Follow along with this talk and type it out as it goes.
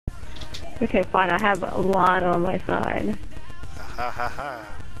Okay, fine. I have a lot on my side. Ha ha ha.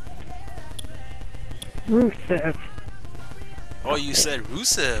 Rusev. Oh, you said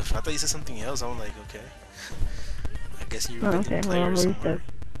Rusev. I thought you said something else. I'm like, okay. I guess you're a Okay, player well, somewhere. Rusev.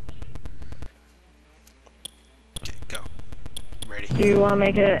 Okay, go. Ready. Do you want to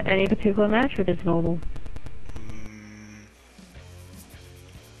make it any particular match or just normal?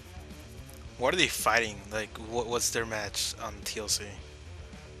 What are they fighting? Like, what's their match on TLC?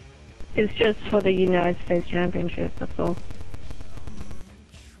 It's just for the United States Championship, that's all.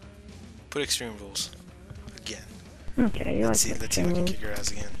 Put Extreme Rules. Again. Okay, you Let's like see if I can kick your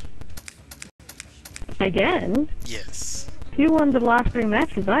ass again. Again? Yes. You won the last 3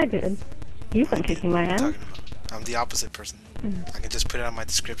 matches I did. You've been kicking my ass. I'm the opposite person. I can just put it on my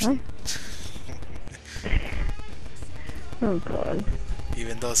description. Oh god.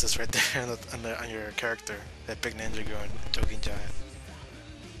 Even though it says right there on your character, Epic Ninja Girl and Joking Giant.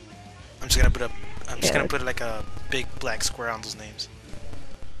 I'm just gonna put like a big black square on those names.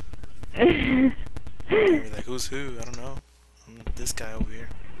 You're like, who's who? I don't know. I'm this guy over here.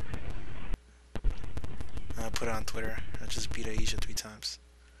 I put it on Twitter. I just beat Aisha 3 times.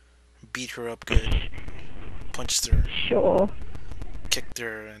 Beat her up good. Punched her. Sure. Kicked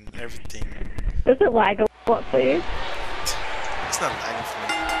her and everything. Does it lag a lot for you? It's not lagging for me.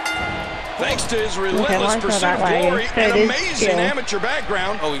 Thanks to his relentless pursuit of glory and amazing amateur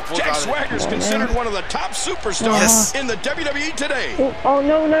background, Jack Swagger's considered one of the top superstars in the WWE today. Oh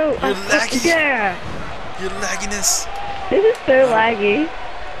no, no. You're laggy. Yeah. Your lagginess. This is so laggy.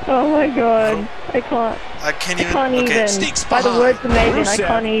 Oh my god. I can't. I can't even. By the words of Megan, I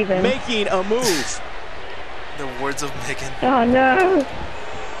can't even. Making a move. The words of Megan. Oh no.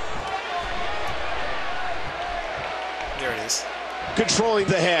 There it is. Controlling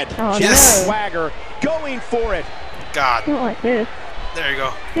the head. Oh, Jack no. Swagger going for it. God. Not like this. There you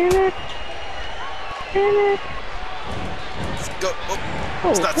go. Damn it. Damn it. Let's go. Oh, Oh,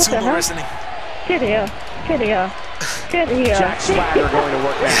 it's not sumo wrestling. Get here. Get here. Get here. Jack Swagger going to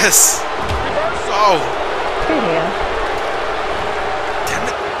work now. Yes. Oh. Get here. Damn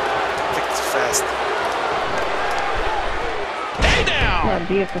it. Picked too fast. Hey down. Oh,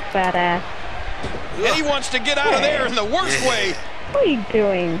 beautiful fat ass. And he wants to get out of there in the worst way. What are you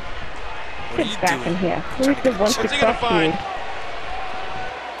doing? What are you Get back doing? in here. Rusev wants to What's he gonna crush find? you.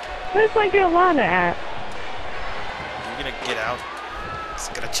 Where's my girl Lana at? You're gonna get out. Let's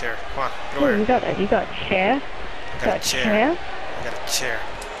get a chair. Come on. Get Oh, over you here. got a chair? I got a chair. I got a chair.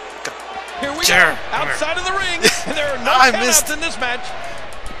 Here we Chair. go. Outside of the ring. And there are no I countouts missed. in this match.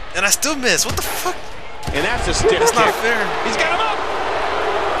 And I still miss. What the fuck? And that's a stiff That's not kick. fair. He's got him up.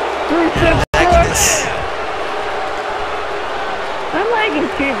 Rusev, Lagginess. I'm lagging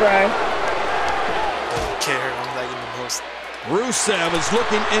too, bro. Don't care. I'm lagging the most. Rusev is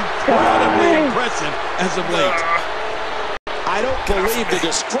looking incredibly impressive as of late. I don't believe the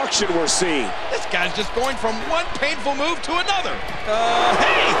destruction we're seeing. This guy's just going from one painful move to another.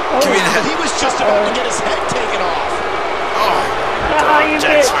 Hey! Give me that. He was just about to get his head taken off. Oh, You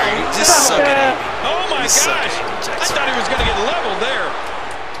Jack bitch. Swagger. You just suck at aiming. Oh my You suck gosh! at aiming, Jack I thought he was going to get leveled there.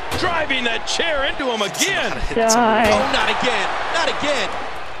 Driving that chair into him again. Die. Oh, not again. Not again.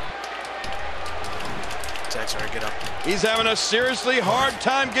 Jack Swagger, get up. He's having a seriously hard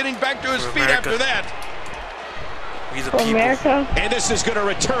time getting back to his For feet America. after that. We the For people. America? And this is going to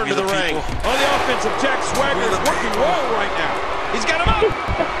return We to the the ring. people. On the offensive, Jack Swagger is working well right now. He's got him up.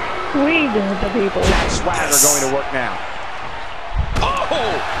 We the people. Jack Swagger going to work now. Oh!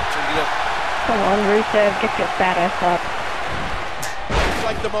 Get up. Come on, Rusev, get your fat ass up. Looks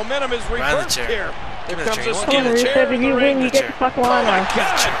like the momentum is Ride the reversed chair. here. Give Here me the comes chair. a You Come on, skin chair Rusev, in if the you ring. win, you get the fuck Oh my Lana.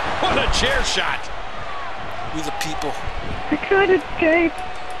 God! What a chair shot! We the people. I tried to escape.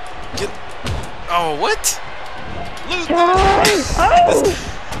 Get. Oh, what? Lose. Oh!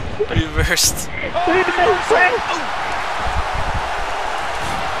 Reversed. Rusev, friend.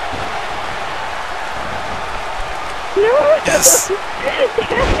 No! Yes.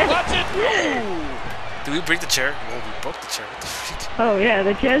 Watch it! Oh. Did we break the chair? Oh, we broke the chair. What the freak? Oh yeah,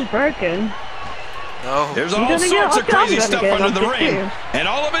 the chair's broken. No. There's You're all gonna get- sorts of okay, I'm crazy gonna stuff get under on the this ring, too. and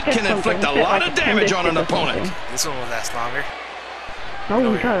all of it Get can inflict a something, lot like of a damage on an appendix or opponent. something. This one will last longer. Oh,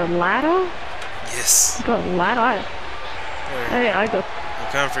 you got a ladder? Yes. You got a ladder? Hey, I got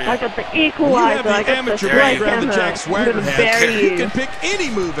I'm coming for you. the When you equalizer. have I the got amateur the background that Jack I'm Swagger gonna has, bury you you. can pick any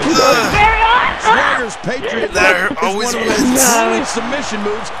move and Bury us! Swagger's Patriot That Lock always is one of those wins. brilliant submission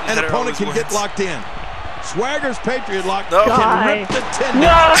moves an That opponent can always get wins. locked in. Swagger's Patriot Lock No. can Die. rip the tendon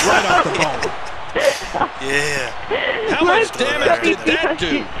No. right off the bone. Yeah. How much damage did that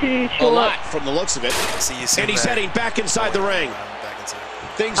do? Too A short. lot from the looks of it. See you soon. And he's man. heading back inside the ring. I'm back inside.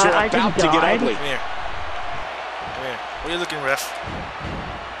 things are about to get ugly. Come here. Come here. What are you looking, ref?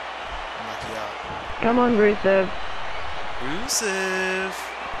 I'll knock you out. Come on, Rusev. Rusev.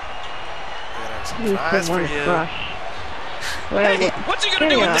 I got some Rusev fries for wants you. crush. Hey, what's he gonna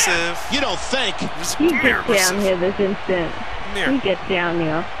do with Rusev? that? You don't think? You get down here this instant. Come here. You get down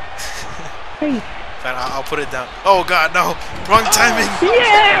here. Please. Fine, I'll put it down. Oh God, no! Wrong timing.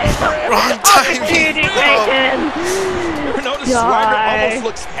 Yeah! Wrong timing. Opportunity taken. Ever notice Swagger almost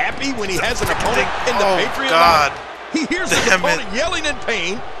looks happy when he has an opponent in the Patriot God. line? He hears his opponent yelling in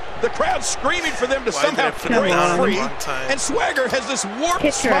pain. The crowd screaming for them to somehow break free. And Swagger has this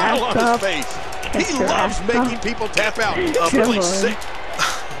warped smile on his face. He loves making people tap out. It's really sick.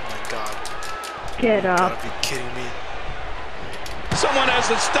 Oh my God. Get up. You gotta be kidding me. Someone has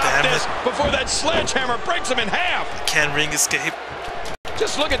to stop this before that sledgehammer breaks him in half. Can't ring escape.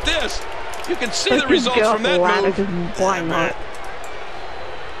 Just look at this. You can see the results from that move. Why not?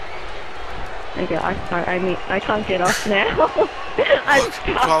 Okay, I can't get off now. I'm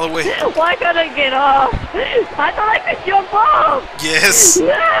stuck. Call away. Why can't I get off? I thought I could jump off. Yes.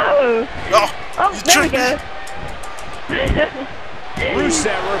 No. Oh, there we go.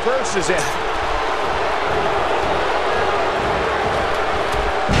 Rusev reverses it.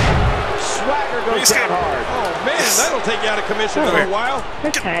 Swagger goes down hard. Oh man, that'll take you out of commission for a while.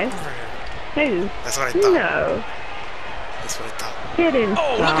 Okay. Who? That's what I thought. No. That's what I thought. Get in.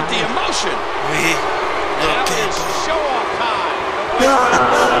 Oh, look at the emotion. That is show-off time.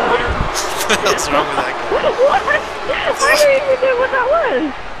 What's wrong with that guy? What? I didn't even know what that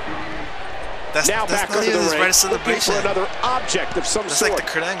was. That's now that's back not under even the his ring, right celebration. for another object of some That's sort. like the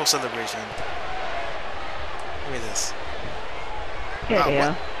Kurt Angle celebration. Give me this. Get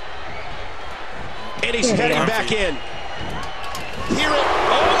here. And he's heading back in. Hear it.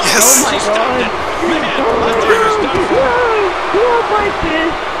 Oh, yes. Oh my God. Man, I thought he was done for. No, my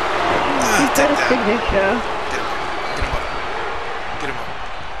fist. He's got a signature. Get him up. Get him up.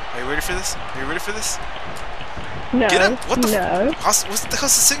 Are you ready for this? Are you ready for this? No. Get him. What the no. What the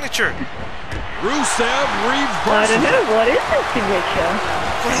hell's the signature? Rusev reverses. I don't know. What is the signature?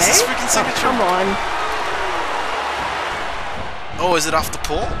 What is this freaking signature? Oh, come on. Oh, is it off the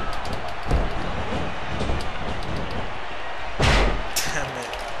pole? Damn it.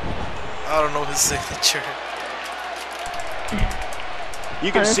 I don't know his signature.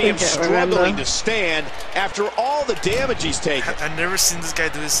 You can see him struggling to stand after all the damage he's taken. I've never seen this guy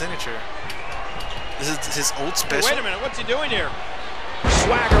do his signature. This is his old special. Hey, wait a minute, what's he doing here?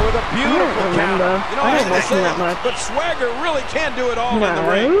 Swagger with a beautiful counter. You know, I don't watch him that much. But Swagger really can do it all in the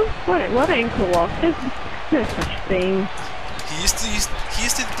ring. What ankle lock? There's no such thing. He used to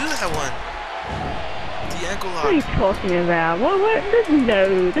do that one. The ankle lock. What are you talking about? What?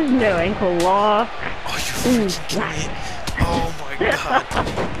 There's no ankle lock. Oh, you freaking kidding me? Oh my God.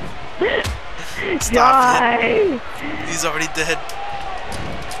 Stop Die. it. He's already dead.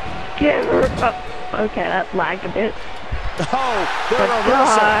 Get her up. Okay, that lagged a bit. Oh, they're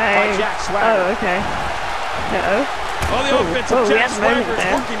reversal by Jack Swagger. Oh, okay. Uh-oh. Oh, the offense of Jack Swagger is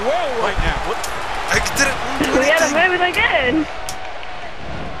working well right now. What? I didn't want to do We had a anything. moment again.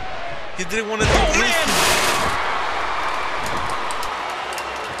 He didn't want to do anything.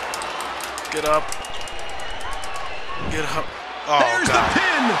 Get up. Get up. Oh, There's God. the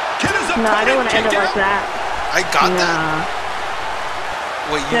pin. No, I don't want to end it like that. I got that.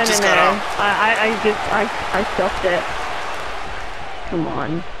 Wait, you just got out. I stopped it. Come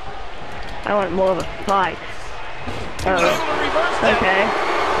on. I want more of a fight. Oh. Okay.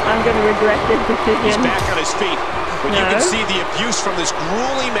 I'm gonna regret this decision. He's back on his feet. But you can see the abuse from this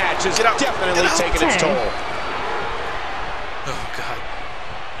grueling match is definitely taking its toll. Oh, God.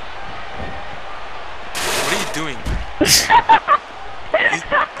 What are you doing?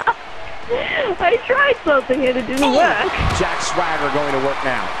 I tried something and it didn't work. Jack Swagger going to work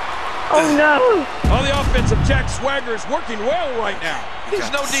now. Oh no! Oh, the offense of Jack Swagger is working well right now. These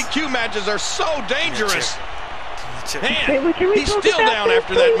no DQ matches are so dangerous. Man, he's still down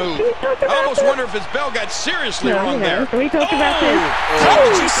after that move. I almost wonder if his bell got seriously wrong there. Can we talk about this? How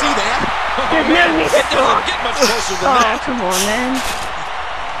did you see that? Oh, man, it doesn't get much closer than that. Oh, come on, man.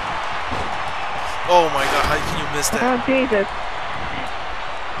 Oh my God, how can you miss that? Oh, Jesus.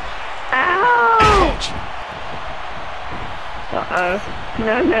 Ouch! Uh-oh.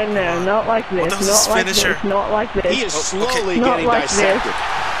 No, not like this. Not like finisher? this. Not like this. He is slowly getting like dissected. This.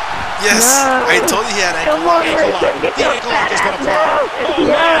 Yes, No. I told you he had ankle Come on, lock. The ankle lock is going to fall. Oh,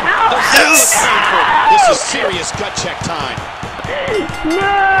 No. man. Yes. This is serious gut check time.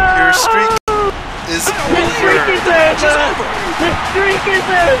 No! Your streak is The streak is over! The streak is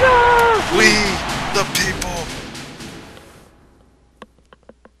over! We, the people.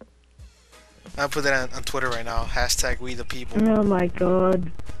 I'll put that on Twitter right now. Hashtag we the people. Oh my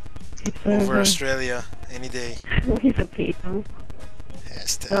god. Over Australia, any day. We the people.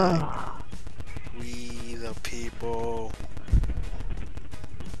 Hashtag Oh. we the people.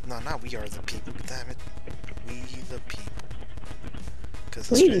 No, not we are the people. Damn it. We the people. Because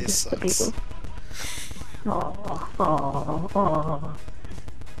We Australia the sucks. people. Oh, oh, oh.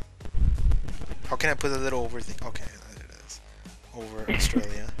 How can I put a little over thing? Okay, there it is. Over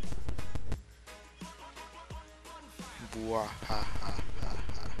Australia. Bwah, ha, ha, ha,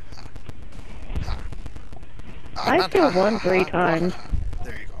 ha, ha. I Not still ha, won ha, 3 ha, times. bwah, ha, ha.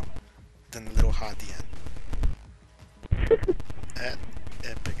 There you go. Then the little ha at the end. At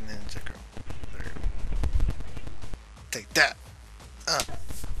Epic Ninja Girl. There you go. Take that. I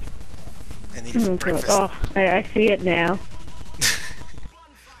need it for breakfast. Oh, I see it now.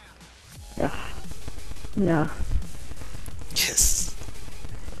 No. Yes.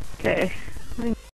 Okay.